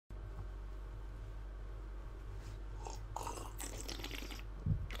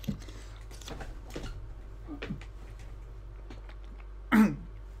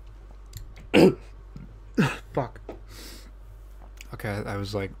I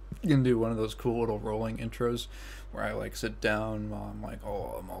was like gonna do one of those cool little rolling intros where I like sit down while I'm like,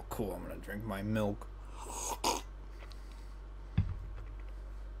 oh, I'm all cool, I'm gonna drink my milk.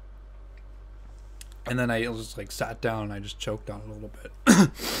 And then I just like sat down and I just choked on it a little bit.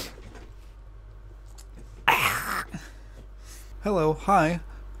 Hello, hi.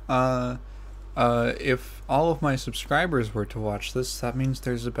 If all of my subscribers were to watch this, that means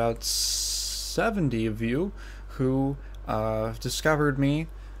there's about 70 of you who discovered me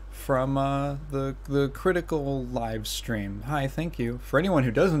from the critical live stream. Hi, thank you. For anyone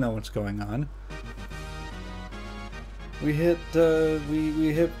who doesn't know what's going on, we hit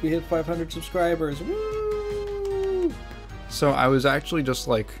we hit 500 subscribers. Woo! So I was actually just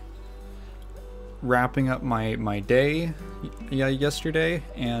like wrapping up my day yesterday,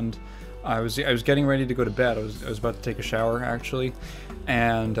 and I was getting ready to go to bed. I was about to take a shower actually,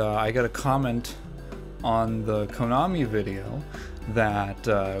 and I got a comment on the Konami video that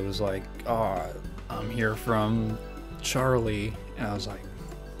was like, "Oh, I'm here from Charlie," and I was like,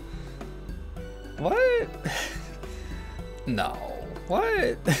 "What? No,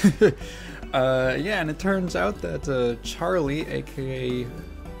 what?" Yeah, and it turns out that Charlie, aka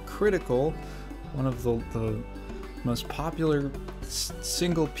Critical, one of the most popular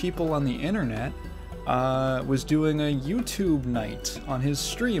single people on the internet, was doing a YouTube night on his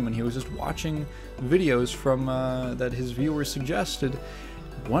stream, and he was just watching videos from that his viewers suggested.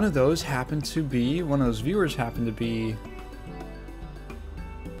 One of those viewers happened to be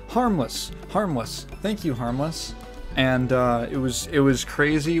Harmless. Thank you, Harmless. And it was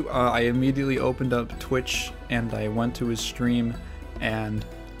crazy. I immediately opened up Twitch and I went to his stream, and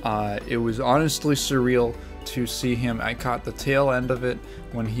it was honestly surreal to see him. I caught the tail end of it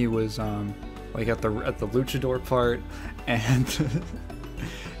when he was like at the luchador part, and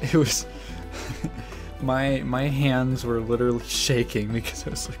it was my hands were literally shaking because I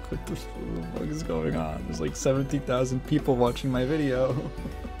was like, what the fuck is going on? There's like 70,000 people watching my video.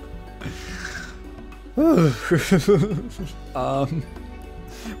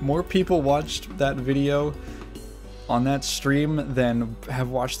 More people watched that video on that stream than have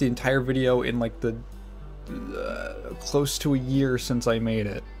watched the entire video in like the close to a year since I made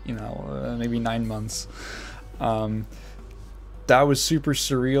it, you know, maybe 9 months. That was super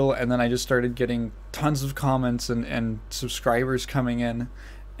surreal, and then I just started getting tons of comments and subscribers coming in,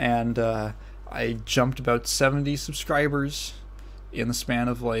 and I jumped about 70 subscribers in the span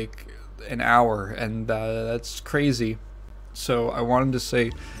of like an hour, and that's crazy. So I wanted to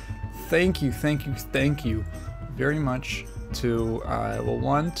say thank you very much to well,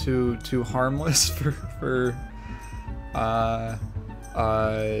 one, to Harmless for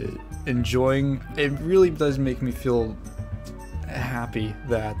enjoying. It really does make me feel happy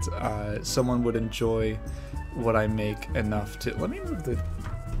that someone would enjoy what I make enough to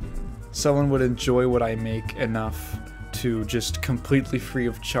someone would enjoy what I make enough to just completely free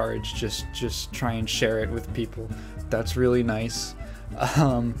of charge just try and share it with people. That's really nice.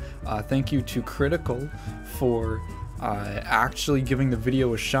 Thank you to Critical for actually giving the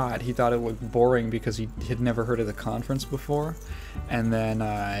video a shot. He thought it looked boring because he had never heard of the conference before, and then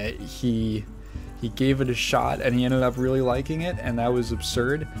he gave it a shot and he ended up really liking it, and that was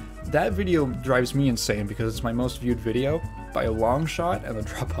absurd. That video drives me insane because it's my most viewed video by a long shot, and the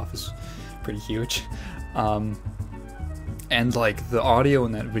drop off is pretty huge. And like the audio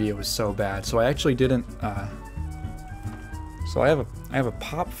in that video is so bad, so I actually didn't so I have a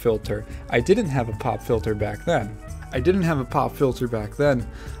pop filter. I didn't have a pop filter back then.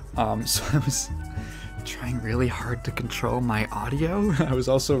 So I was trying really hard to control my audio. I was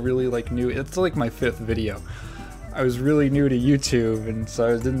also really like new. It's like my 5th video. I was really new to YouTube, and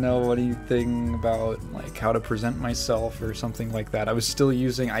so I didn't know anything about like how to present myself or something like that. I was still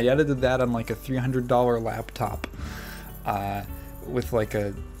using, I edited that on like a $300 laptop with like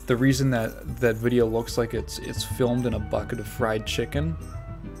the reason that video looks like it's filmed in a bucket of fried chicken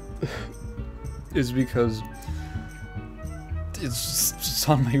is because it's just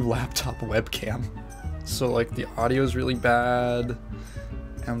on my laptop webcam. So like the audio is really bad,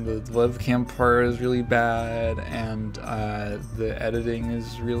 and the webcam part is really bad, and the editing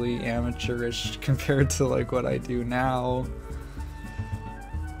is really amateurish compared to like what I do now.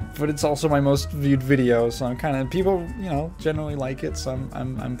 But it's also my most viewed video, so I'm kind of, people, you know, generally like it, so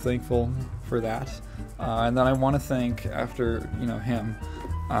I'm thankful for that. And then I want to thank, after, you know, him,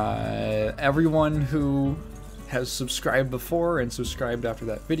 everyone who has subscribed before and subscribed after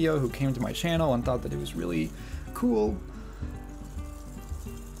that video, who came to my channel and thought that it was really cool.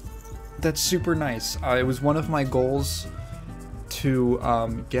 That's super nice. It was one of my goals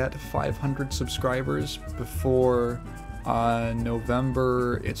to get 500 subscribers before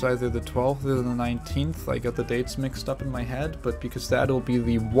November, it's either the 12th or the 19th. I got the dates mixed up in my head, but because that'll be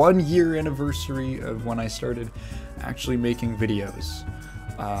the 1-year anniversary of when I started actually making videos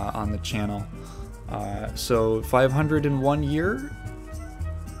on the channel. So 501 year,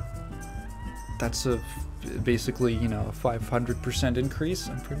 that's basically, you know, a 500% increase,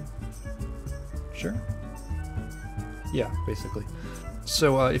 I'm pretty sure. Yeah, basically.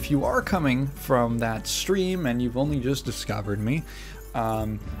 So if you are coming from that stream and you've only just discovered me,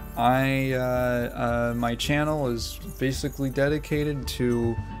 my channel is basically dedicated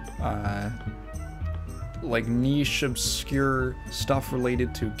to like niche, obscure stuff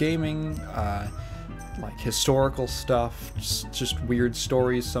related to gaming, like historical stuff, just weird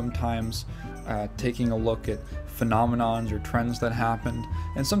stories sometimes, taking a look at phenomenons or trends that happened,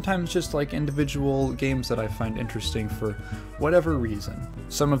 and sometimes just like individual games that I find interesting for whatever reason.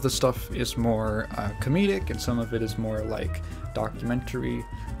 Some of the stuff is more comedic, and some of it is more like documentary,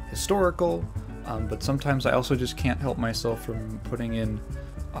 historical, but sometimes I also just can't help myself from putting in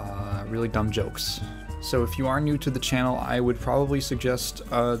really dumb jokes. So if you are new to the channel, I would probably suggest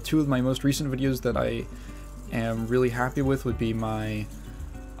 2 of my most recent videos that I am really happy with would be my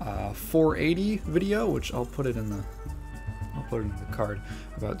 480 video, which I'll put it in the card,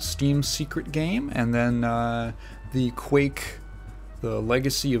 about Steam's secret game, and then the Quake, the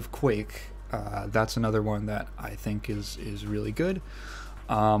Legacy of Quake. That's another one that I think is really good.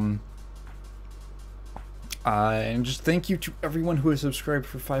 And just thank you to everyone who has subscribed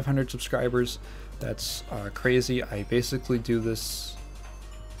for 500 subscribers. That's crazy. I basically do this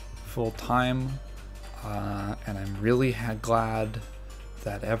full time, and I'm really glad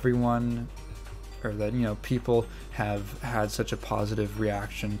that everyone, or that, you know, people have had such a positive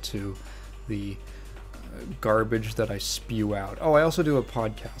reaction to the garbage that I spew out. Oh, I also do a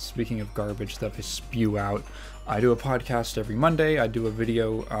podcast, speaking of garbage that I spew out. I do a podcast every Monday. I do a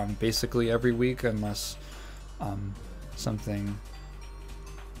video basically every week, unless something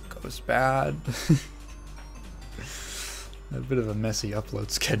goes bad. A bit of a messy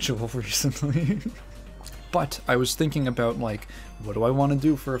upload schedule recently. But I was thinking about, like, what do I want to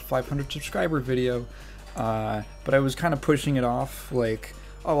do for a 500 subscriber video? But I was kind of pushing it off, like,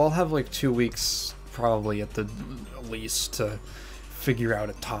 oh, I'll have like 2 weeks probably at the least to figure out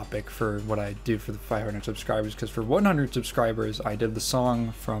a topic for what I do for the 500 subscribers, because for 100 subscribers I did the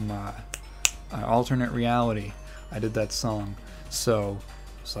song from Alternate Reality. I did that song, so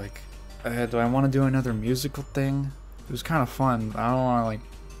it's like, do I want to do another musical thing? It was kind of fun. I don't want to, like,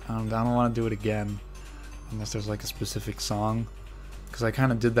 I don't want to do it again unless there's like a specific song, because I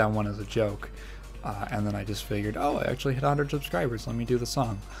kind of did that one as a joke, and then I just figured, oh, I actually hit 100 subscribers, let me do the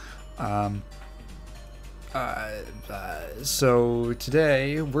song. So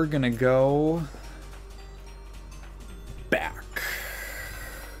today we're gonna go back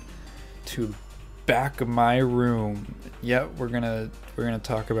to the back of my room. Yep, we're gonna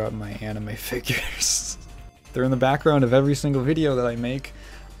talk about my anime figures. They're in the background of every single video that I make,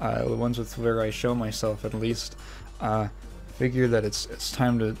 the ones with where I show myself at least. Figure that it's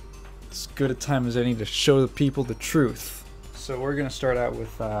good a time as any to show the people the truth. So we're gonna start out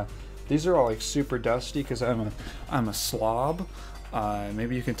with these are all like super dusty because I'm a slob.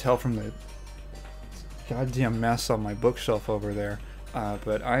 Maybe you can tell from the goddamn mess on my bookshelf over there.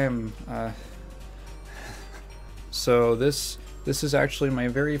 But I am. So this is actually my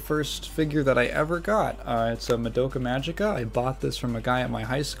very first figure that I ever got. It's a Madoka Magica. I bought this from a guy at my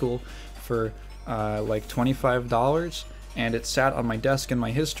high school for like $25, and it sat on my desk in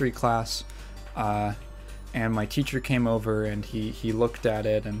my history class. And my teacher came over and he looked at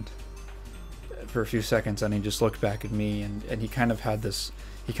it and for a few seconds, and he just looked back at me, and he kind of had this,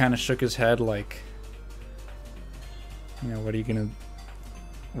 he kind of shook his head like, you know, what are you gonna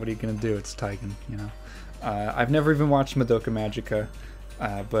do? It's Tigan, you know. I've never even watched Madoka Magica,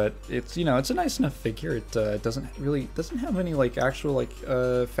 but it's, you know, it's a nice enough figure. It doesn't have any like actual like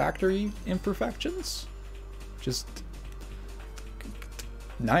factory imperfections. Just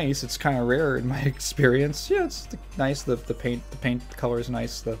nice. It's kind of rare in my experience. Yeah, it's nice. The paint color is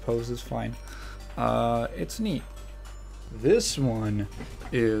nice. The pose is fine. It's neat. This one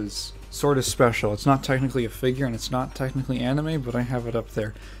is sort of special. It's not technically a figure and it's not technically anime, but I have it up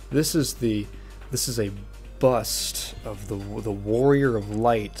there. This is a bust of the Warrior of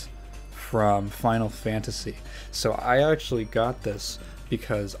Light from Final Fantasy. So I actually got this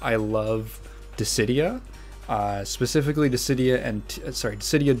because I love Dissidia, specifically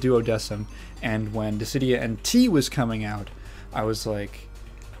Dissidia Duodecim, and when Dissidia NT was coming out, I was like,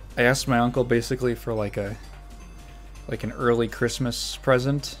 I asked my uncle basically for like an early Christmas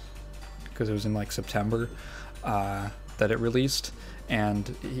present, because it was in like September, that that it released,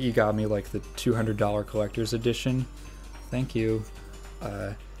 and he got me like the $200 collector's edition. Thank you.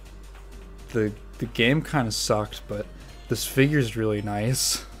 The game kind of sucked, but this figure's really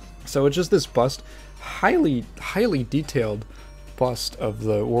nice. So it's just this bust, highly detailed bust of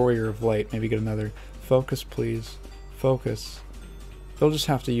the Warrior of Light. Maybe get another focus, please. Focus. You'll just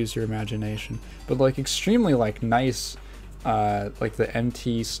have to use your imagination. But like extremely like nice, like the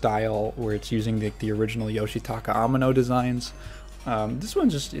MT style where it's using the original Yoshitaka Amano designs. This one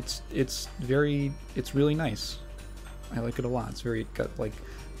just it's really nice. I like it a lot. It's very got like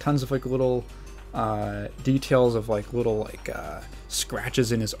tons of like little details of like little like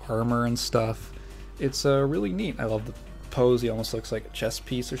scratches in his armor and stuff. It's really neat. I love the pose. He almost looks like a chess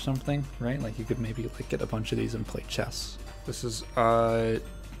piece or something, right? Like you could maybe like get a bunch of these and play chess. This is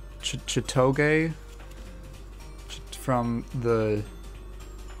Chitoge from the,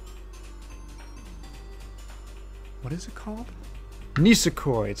 what is it called?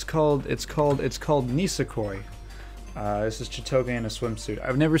 Nisekoi. It's called Nisekoi. This is Chitoge in a swimsuit.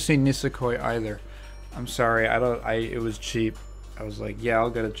 I've never seen Nisekoi either. I'm sorry. It was cheap. I was like, yeah, I'll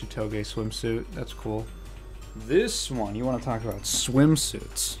get a Chitoge swimsuit. That's cool. This one, you want to talk about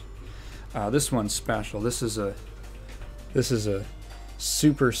swimsuits? This one's special. This is a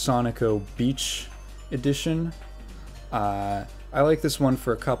Super Sonico Beach edition. I like this one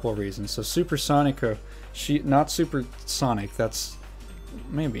for a couple of reasons. So Super Sonico, not Super Sonic. That's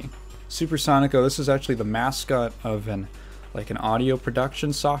maybe Super Sonico. This is actually the mascot of an audio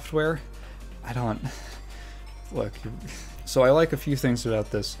production software. I don't look. So I like a few things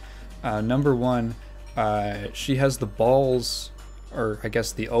about this. Number one, she has the balls, or I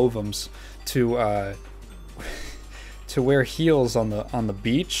guess the ovums, to wear heels on the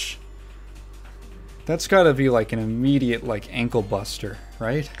beach. That's got to be like an immediate like ankle buster,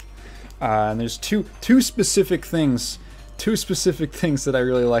 right? And there's two specific things that I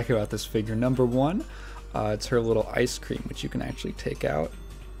really like about this figure. Number one, it's her little ice cream, which you can actually take out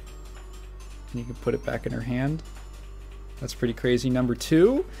and you can put it back in her hand. That's pretty crazy. Number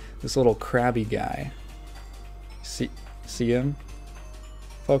two, this little crabby guy. See him?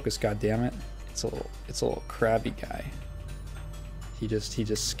 Focus, goddammit. It's a little crabby guy. He just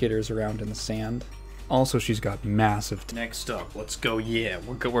skitters around in the sand. Also, she's got massive. Next up, let's go. Yeah,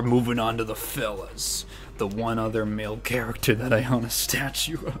 we're moving on to the fellas. The one other male character that I own a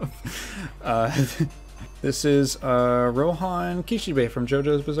statue of. This is Rohan Kishibe from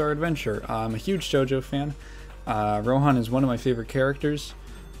JoJo's Bizarre Adventure. I'm a huge JoJo fan. Rohan is one of my favorite characters.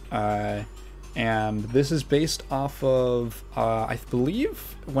 And this is based off of, I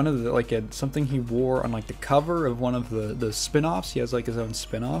believe, one of the, something he wore on, the cover of one of the spin-offs. He has, his own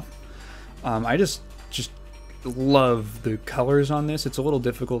spin-off. I just love the colors on this. It's a little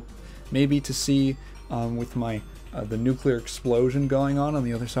difficult, maybe, to see with my, the nuclear explosion going on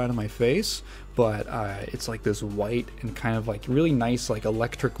the other side of my face. But it's like this white and kind of, really nice,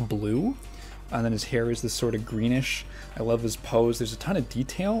 electric blue. And then his hair is this sort of greenish. I love his pose. There's a ton of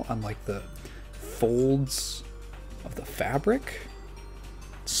detail on, the folds of the fabric.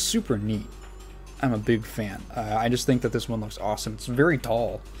 It's super neat. I'm a big fan. I just think that this one looks awesome. It's very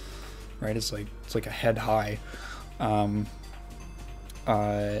tall, right? It's like a head high.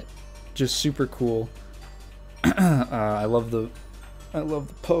 Just super cool. I love the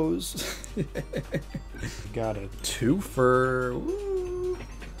pose. Got a twofer. Woo.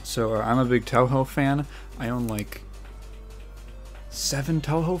 So I'm a big Toho fan. I own 7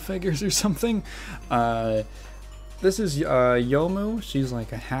 Toho figures or something. This is Yomu. She's a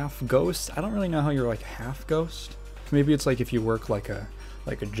half ghost. I don't really know how you're half ghost. Maybe it's if you work a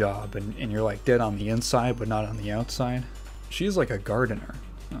job and you're dead on the inside but not on the outside. She's a gardener.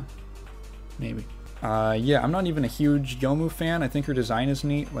 Huh. Maybe. Yeah, I'm not even a huge Yomu fan. I think her design is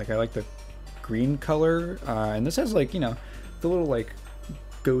neat. I like the green color. And this has the little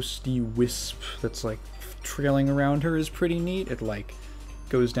ghosty wisp that's trailing around her is pretty neat. It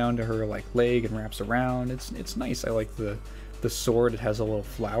goes down to her leg and wraps around. It's nice. I like the sword. It has a little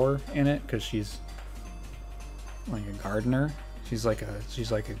flower in it because she's a gardener. She's like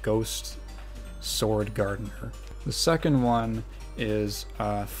a ghost sword gardener. The second one is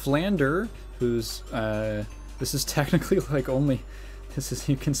Flander, who's this is technically only, this is,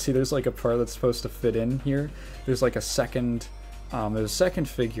 you can see there's a part that's supposed to fit in here. There's a second there's a second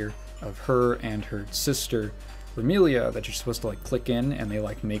figure of her and her sister Remilia that you're supposed to click in, and they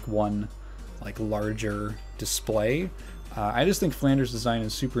make one larger display. I just think Flander's design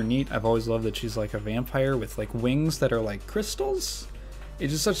is super neat. I've always loved that she's a vampire with wings that are crystals.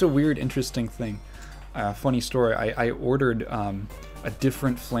 It's just such a weird, interesting thing. Funny story, I ordered a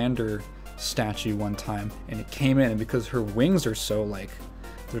different Flander statue one time, and it came in, and because her wings are so like,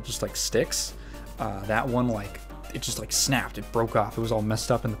 they're just like sticks, that one like, it just like snapped, it broke off, it was all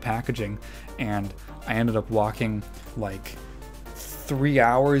messed up in the packaging, and I ended up walking like 3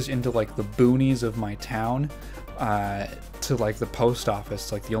 hours into like the boonies of my town to like the post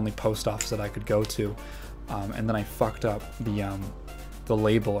office, like the only post office that I could go to, and then I fucked up the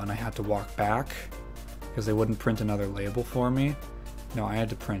label, and I had to walk back because they wouldn't print another label for me. No, I had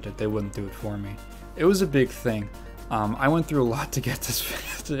to print it, they wouldn't do it for me. It was a big thing. I went through a lot to get this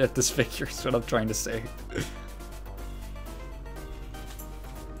to get this figure, is what I'm trying to say.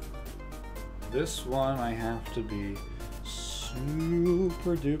 This one I have to be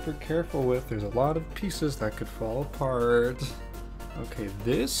super duper careful with. There's a lot of pieces that could fall apart. Okay,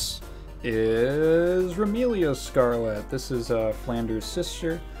 this is Romelia Scarlet. This is Flanders'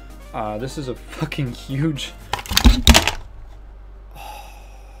 sister. This is a fucking huge...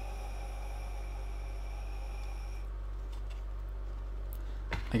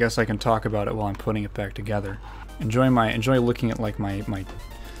 I guess I can talk about it while I'm putting it back together. Enjoy looking at like my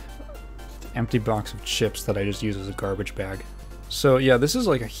empty box of chips that I just use as a garbage bag. So yeah, this is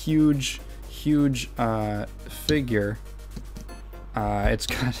like a huge figure.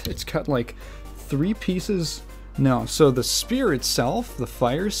 It's got like 3 pieces. No, so the spear itself, the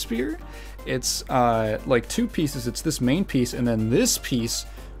fire spear, it's like 2 pieces. It's this main piece, and then this piece,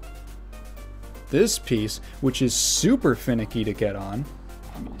 which is super finicky to get on.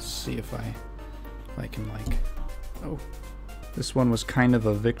 Let me see if I can like, oh, this one was kind of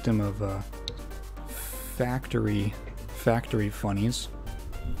a victim of factory funnies.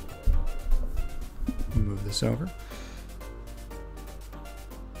 Move this over.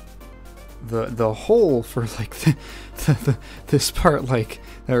 The hole for like this part, like,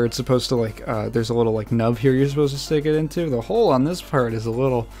 where it's supposed to like, there's a little like nub here you're supposed to stick it into. The hole on this part is a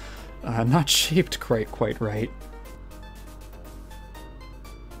little not shaped quite right.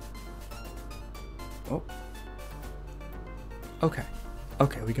 Oh. Okay,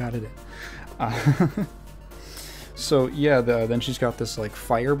 we got it in. So yeah, then she's got this like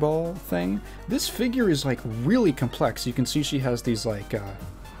fireball thing. This figure is like really complex. You can see she has these like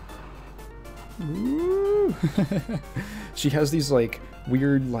she has these like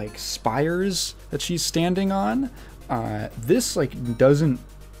weird like spires that she's standing on. This like doesn't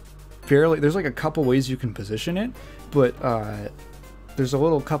barely, there's like a couple ways you can position it, but there's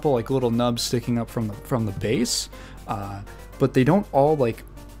a couple like little nubs sticking up from the base, but they don't all like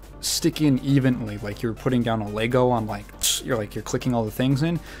stick in evenly like you're putting down a Lego on like you're clicking all the things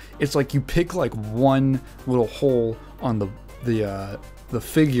in. It's like you pick like one little hole on the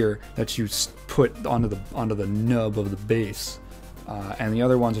figure that you put onto the nub of the base, and the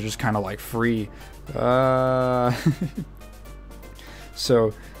other ones are just kind of like free.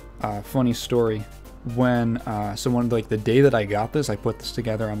 So funny story. When like the day that I got this, I put this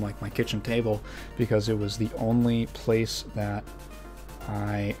together on like my kitchen table because it was the only place that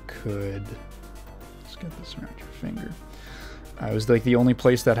I could, let's get this around your finger. It was like the only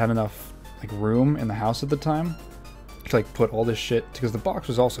place that had enough like room in the house at the time to like put all this shit, because the box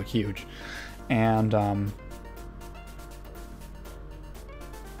was also huge. And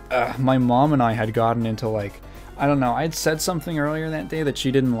my mom and I had gotten into like, I don't know, I'd said something earlier that day that she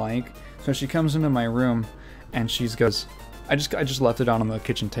didn't like. So she comes into my room and she goes, I just left it on the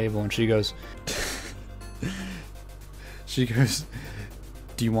kitchen table, and she goes,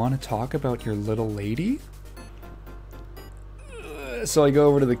 do you want to talk about your little lady? So I go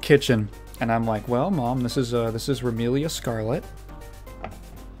over to the kitchen and I'm like, well, Mom, this is Romelia Scarlet,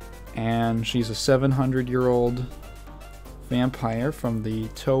 and she's a 700-year-old vampire from the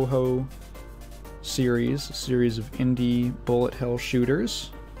Toho series, a series of indie bullet hell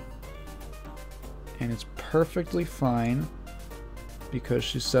shooters. And it's perfectly fine because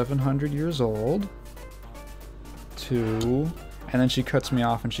she's 700 years old. And then she cuts me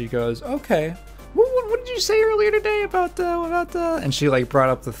off and she goes, okay, what did you say earlier today about the, and she like brought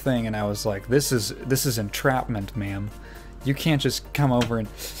up the thing, and I was like, this is entrapment, ma'am. You can't just come over and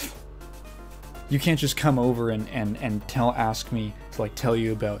ask me to like tell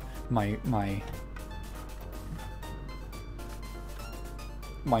you about my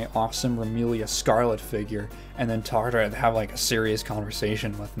awesome Romelia Scarlet figure and then talk to her and have like a serious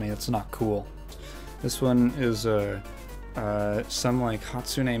conversation with me. That's not cool. This one is some like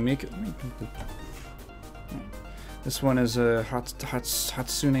Hatsune Miku. This one is a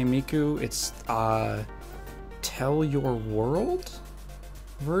Hatsune Miku. It's Tell Your World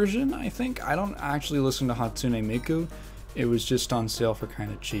version, I think. I don't actually listen to Hatsune Miku. It was just on sale for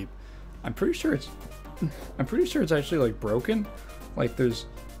kind of cheap. I'm pretty sure it's actually like broken. Like there's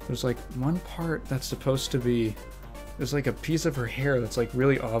There's like one part that's supposed to be, there's like a piece of her hair that's like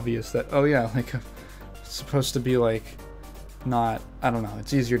really obvious that, oh yeah, like it's supposed to be like not, I don't know,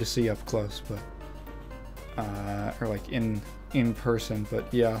 it's easier to see up close, but or like in person,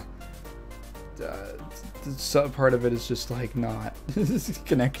 but yeah, the part of it is just like not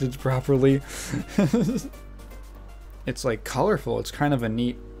connected properly. It's like colorful. It's kind of a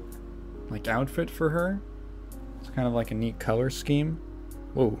neat like outfit for her. It's kind of like a neat color scheme.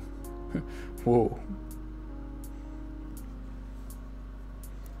 Whoa. Whoa.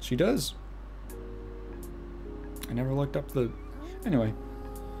 She does. I never looked up the... Anyway.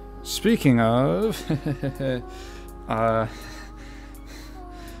 Speaking of... I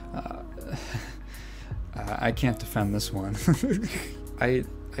can't defend this one. I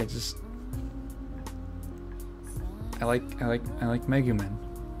just... I like Megumin.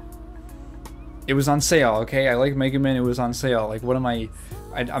 It was on sale, okay? I like Megumin, it was on sale. Like, what am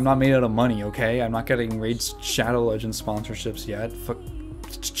I'm not made out of money, okay? I'm not getting Raid Shadow Legends sponsorships yet. Fuck,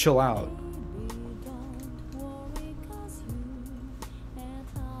 just chill out.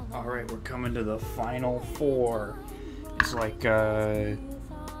 Alright, we're coming to the final four. It's like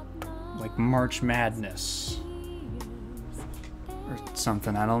March Madness. Or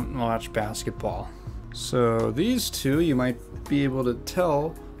something, I don't watch basketball. So these two, you might be able to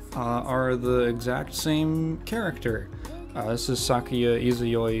tell, are the exact same character. This is Sakuya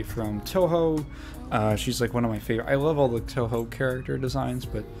Izuyoi from Toho. She's like one of my favorite. I love all the Toho character designs,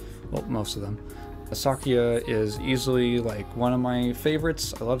 but, well, most of them. Sakuya is easily like one of my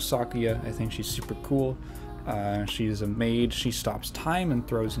favorites. I love Sakuya. I think she's super cool. She's a mage. She stops time and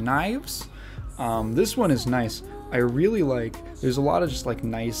throws knives. This one is nice. I really like, there's a lot of just like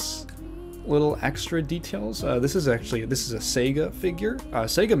nice little extra details. This is a Sega figure.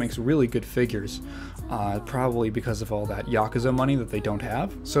 Sega makes really good figures, probably because of all that Yakuza money that they don't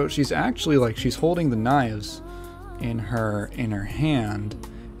have. So she's actually like, she's holding the knives in her hand,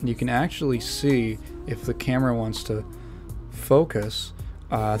 and you can actually see, if the camera wants to focus,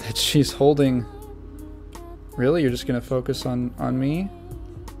 that she's holding... Really? You're just gonna focus on me?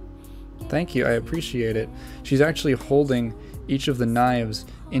 Thank you, I appreciate it. She's actually holding each of the knives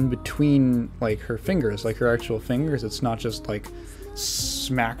in between like her fingers, like her actual fingers. It's not just like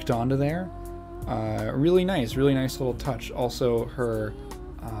smacked onto there. Really nice little touch. Also her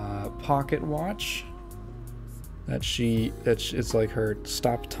pocket watch it's like her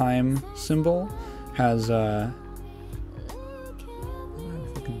stop time symbol has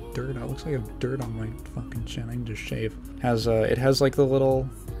fucking dirt. It looks like I have dirt on my fucking chin. I can just shave. It has like the little,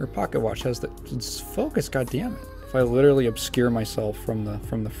 her pocket watch has the, it's focus, goddammit. If I literally obscure myself from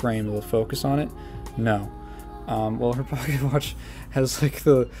the frame, will it focus on it? No. Well, her pocket watch has like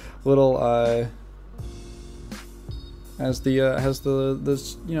the little has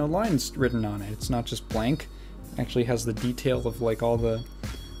the you know, lines written on it. It's not just blank. It actually has the detail of like all the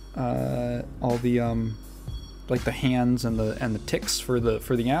like the hands and the ticks for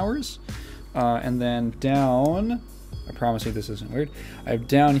the hours. And then down, I promise you this isn't weird. I have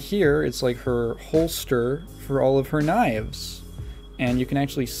down here, it's like her holster for all of her knives. And you can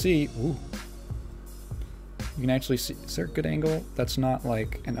actually see, ooh. You can actually see, is there a good angle? That's not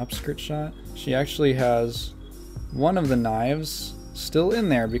like an upskirt shot. She actually has one of the knives still in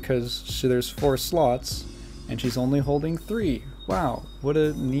there because there's 4 slots and she's only holding 3. Wow, what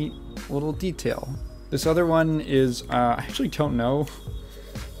a neat little detail. This other one is, I actually don't know.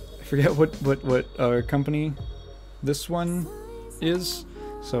 I forget what company this one is,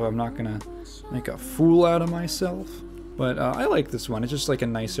 so I'm not gonna make a fool out of myself. But I like this one. It's just like a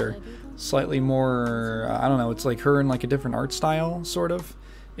nicer, slightly more, I don't know, it's like her in like a different art style, sort of.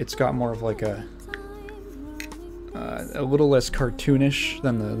 It's got more of like a little less cartoonish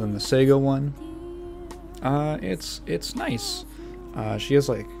than the Sega one. It's nice. She has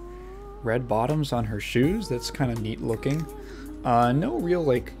like red bottoms on her shoes. That's kind of neat looking. No real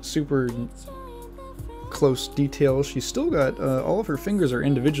like super close details. She's still got all of her fingers are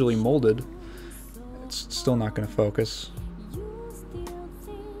individually molded. It's still not going to focus.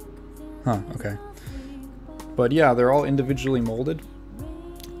 Huh, okay. But yeah, they're all individually molded,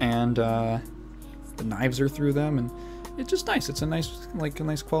 and the knives are through them, and it's just nice. It's a nice, like a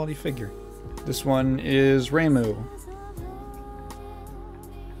nice quality figure. This one is Reimu.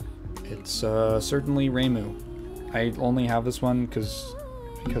 It's certainly Reimu. I only have this one because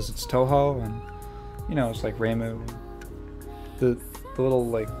it's Toho, and you know, it's like Reimu. The little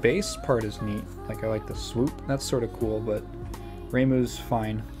like base part is neat. Like I like the swoop. That's sort of cool, but Reimu's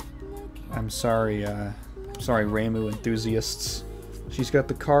fine. I'm sorry, Reimu enthusiasts. She's got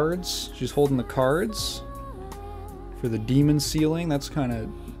the cards. She's holding the cards for the demon sealing. That's kind of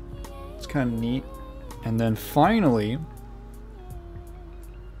It's kind of neat. And then finally,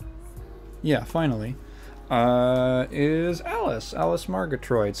 yeah, finally, is Alice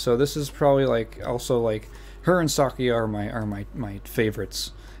Margatroyd. So this is probably like also like her and Saki are my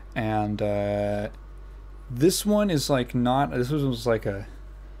favorites, and this one is like not. This was like a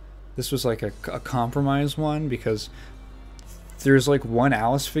compromise one, because there's like one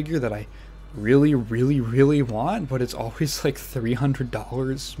Alice figure that I really want, but it's always like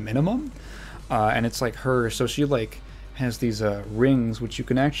 $300 minimum, and it's like her. So she like has these rings, which you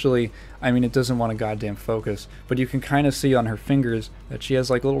can actually, I mean, it doesn't want to goddamn focus, but you can kind of see on her fingers that she has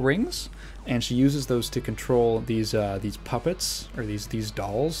like little rings, and she uses those to control these puppets, or these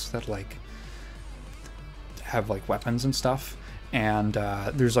dolls that like have like weapons and stuff. And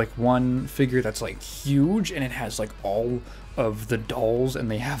there's like one figure that's like huge, and it has like all of the dolls,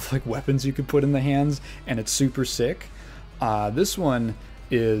 and they have like weapons you could put in the hands, and it's super sick. This one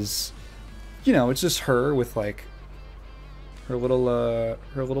is, you know, it's just her with like her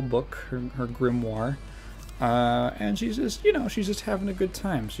little book, her grimoire, and she's just, you know, she's just having a good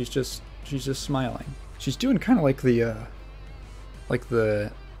time. She's just smiling. She's doing kind of like this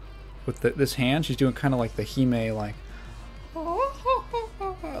hand. She's doing kind of like the Hime,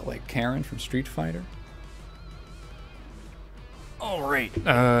 like Karen from Street Fighter. All right,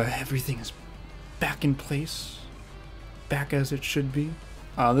 everything is back in place, back as it should be.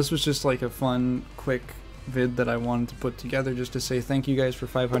 This was just like a fun, quick vid that I wanted to put together just to say thank you guys for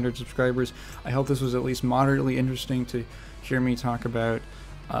 500 subscribers. I hope this was at least moderately interesting to hear me talk about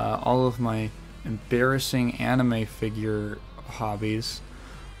all of my embarrassing anime figure hobbies.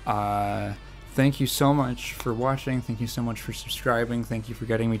 Thank you so much for watching. Thank you so much for subscribing. Thank you for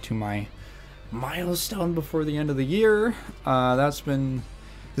getting me to my milestone before the end of the year. This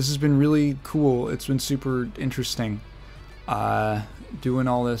has been really cool. It's been super interesting doing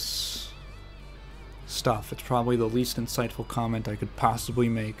all this stuff. It's probably the least insightful comment I could possibly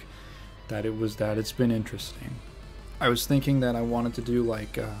make, that it's been interesting. I was thinking that I wanted to do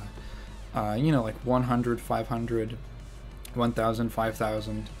like you know, like 100, 500, 1,000,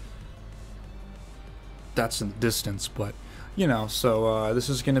 5,000. That's in the distance, but you know, so this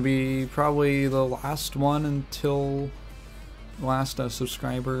is going to be probably the last one until last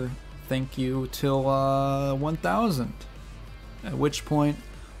subscriber thank you till 1,000, at which point,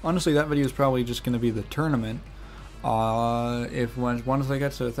 honestly, that video is probably just going to be the tournament. Once I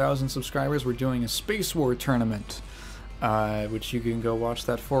get to 1,000 subscribers, we're doing a Space War tournament, which you can go watch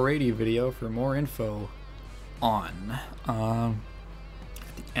that 480 video for more info on at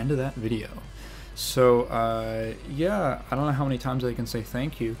the end of that video. So yeah, I don't know how many times I can say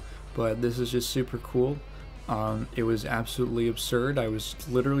thank you, but this is just super cool. It was absolutely absurd. I was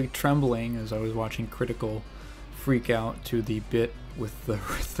literally trembling as I was watching Critical freak out to the bit with the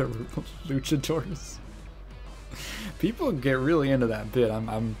luchadors. People get really into that bit.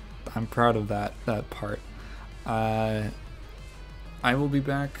 I'm proud of that part. I will be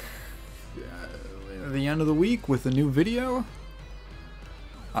back at the end of the week with a new video.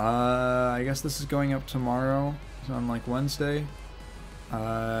 I guess this is going up tomorrow, so on like Wednesday.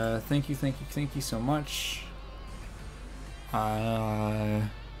 Thank you so much. Oh,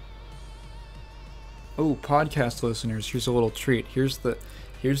 podcast listeners, here's a little treat. Here's the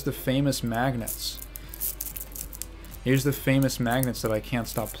famous magnets. Here's the famous magnets that I can't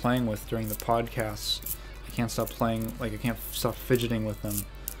stop playing with during the podcasts. I can't stop playing, like I can't stop fidgeting with them,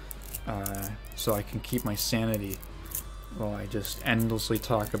 so I can keep my sanity while I just endlessly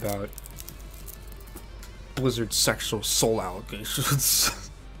talk about Blizzard's sexual soul allegations.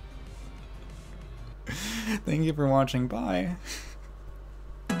 Thank you for watching. Bye.